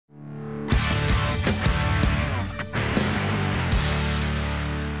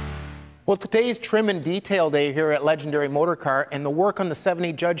Well, today's trim and detail day here at Legendary Motorcar, and the work on the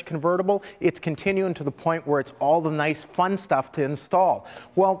 70 Judge Convertible, it's continuing to the point where it's all the nice fun stuff to install.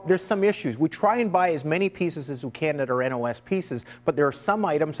 Well, there's some issues. We try and buy as many pieces as we can that are NOS pieces, but there are some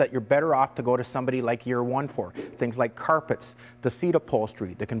items that you're better off to go to somebody like Year One for. Things like carpets, the seat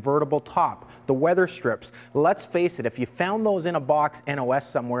upholstery, the convertible top, the weather strips. Let's face it, if you found those in a box NOS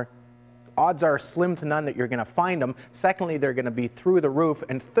somewhere, odds are slim to none that you're going to find them. Secondly, they're going to be through the roof.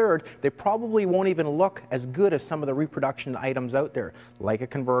 And third, they probably won't even look as good as some of the reproduction items out there, like a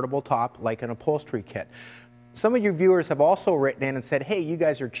convertible top, like an upholstery kit. Some of your viewers have also written in and said, hey, you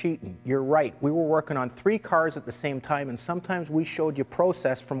guys are cheating. You're right. We were working on 3 cars at the same time, and sometimes we showed you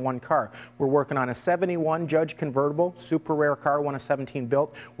process from one car. We're working on a 71 Judge Convertible, super rare car, one of 17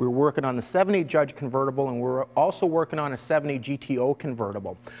 built. We're working on the 70 Judge Convertible, and we're also working on a 70 GTO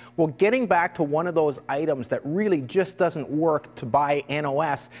Convertible. Well, getting back to one of those items that really just doesn't work to buy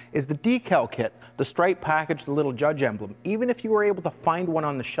NOS is the decal kit, the stripe package, the little Judge emblem. Even if you were able to find one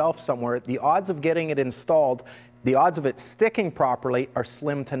on the shelf somewhere, the odds of getting it installed, the odds of it sticking properly are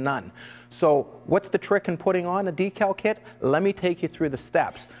slim to none. So what's the trick in putting on a decal kit? Let me take you through the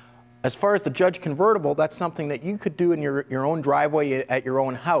steps. As far as the Judge Convertible, that's something that you could do in your own driveway at your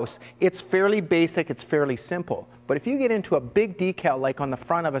own house. It's fairly basic, it's fairly simple. But if you get into a big decal like on the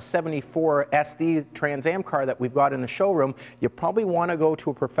front of a 74 SD Trans Am car that we've got in the showroom, you probably want to go to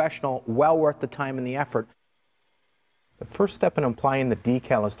a professional, well worth the time and the effort. The first step in applying the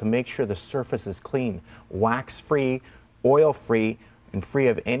decal is to make sure the surface is clean, wax-free, oil-free, and free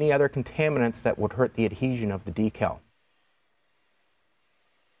of any other contaminants that would hurt the adhesion of the decal.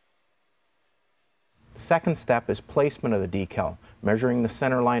 The second step is placement of the decal. Measuring the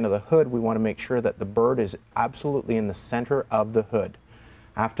center line of the hood, we want to make sure that the bird is absolutely in the center of the hood.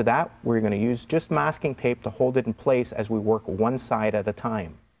 After that, we're going to use just masking tape to hold it in place as we work one side at a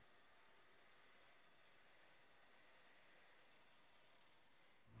time.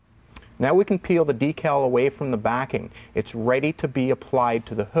 Now we can peel the decal away from the backing. It's ready to be applied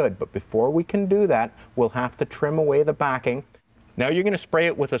to the hood, but before we can do that, we'll have to trim away the backing. Now you're going to spray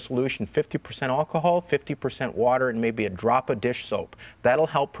it with a solution, 50% alcohol, 50% water, and maybe a drop of dish soap. That'll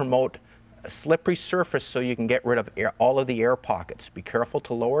help promote a slippery surface so you can get rid of all of the air pockets. Be careful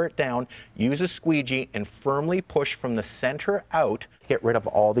to lower it down, use a squeegee, and firmly push from the center out to get rid of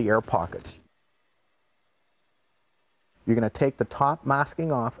all the air pockets. You're going to take the top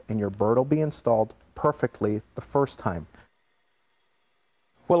masking off and your bird will be installed perfectly the first time.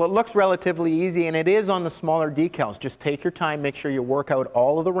 Well, it looks relatively easy, and it is on the smaller decals. Just take your time, make sure you work out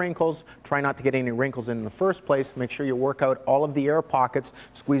all of the wrinkles. Try not to get any wrinkles in the first place. Make sure you work out all of the air pockets,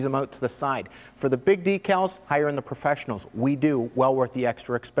 squeeze them out to the side. For the big decals, hire in the professionals. We do, well worth the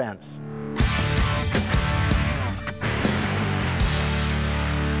extra expense.